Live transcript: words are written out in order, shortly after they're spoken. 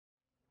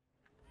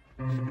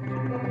We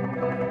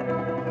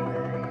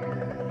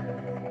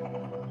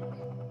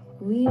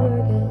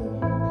were good,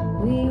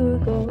 we were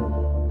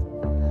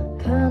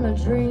gold, kind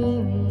of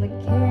dream that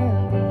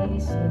can't be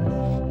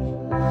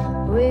sold.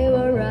 We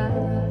were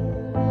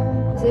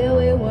right till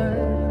we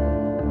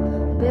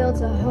weren't, built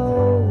a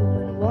home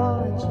and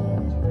watch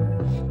it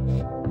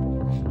burn.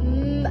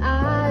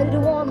 I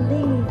didn't want to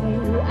leave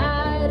you,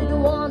 I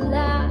didn't want to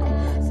lie.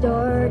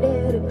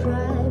 Started to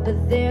cry,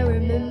 but then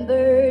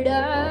remembered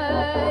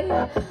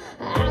I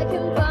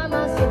can buy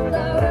myself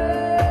flowers.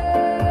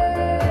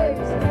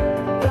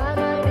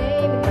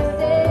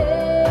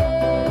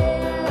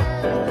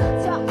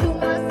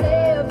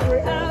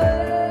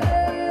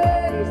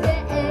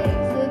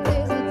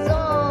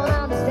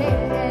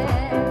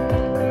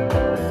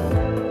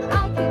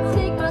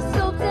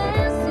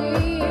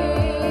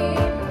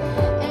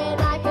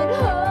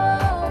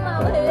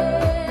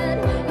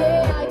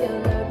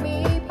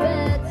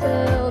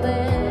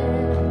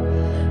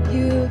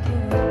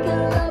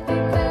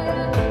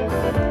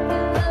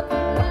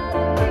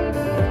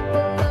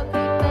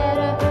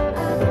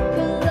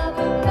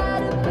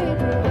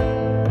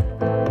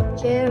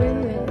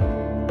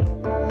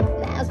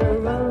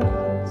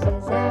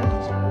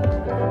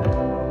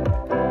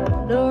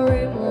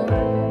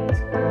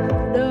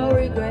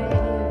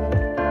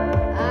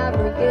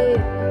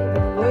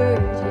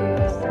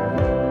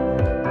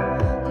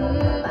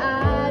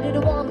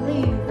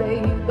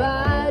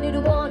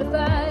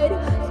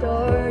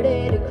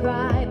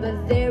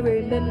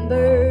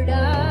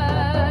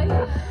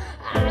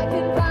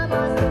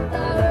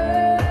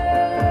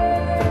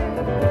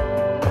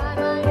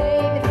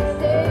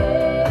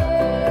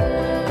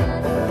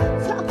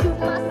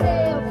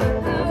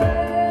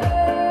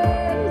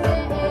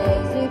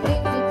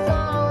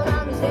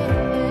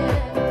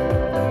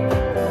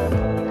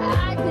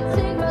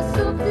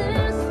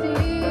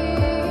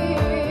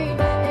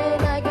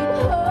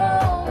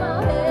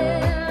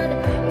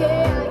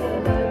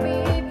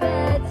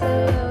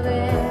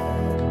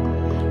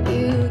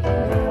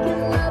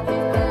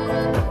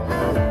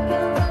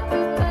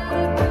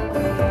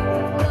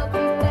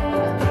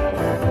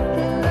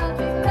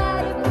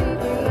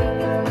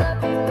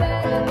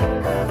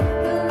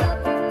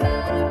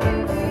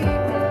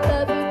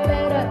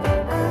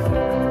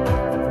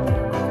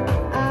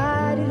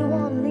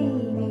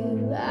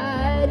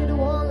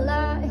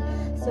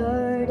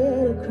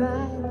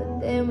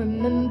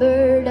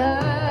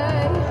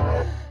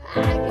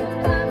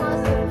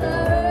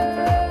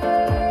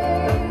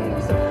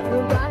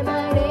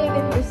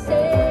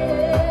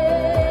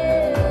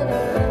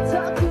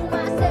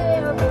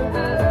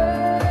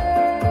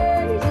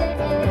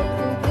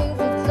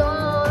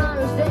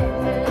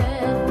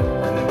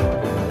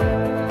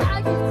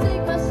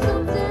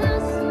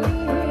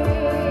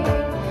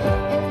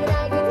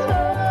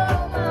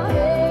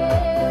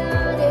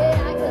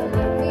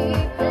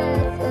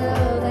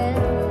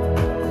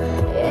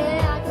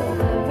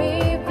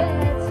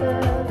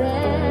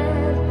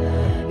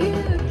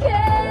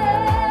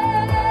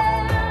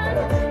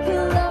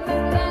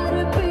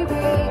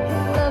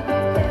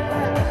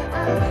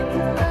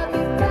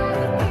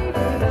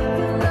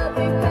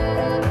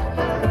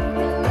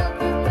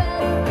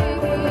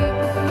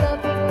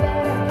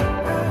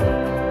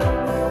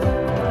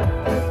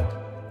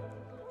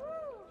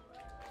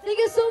 Thank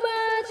you so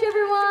much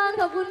everyone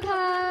ขอบคุณค่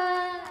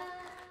ะ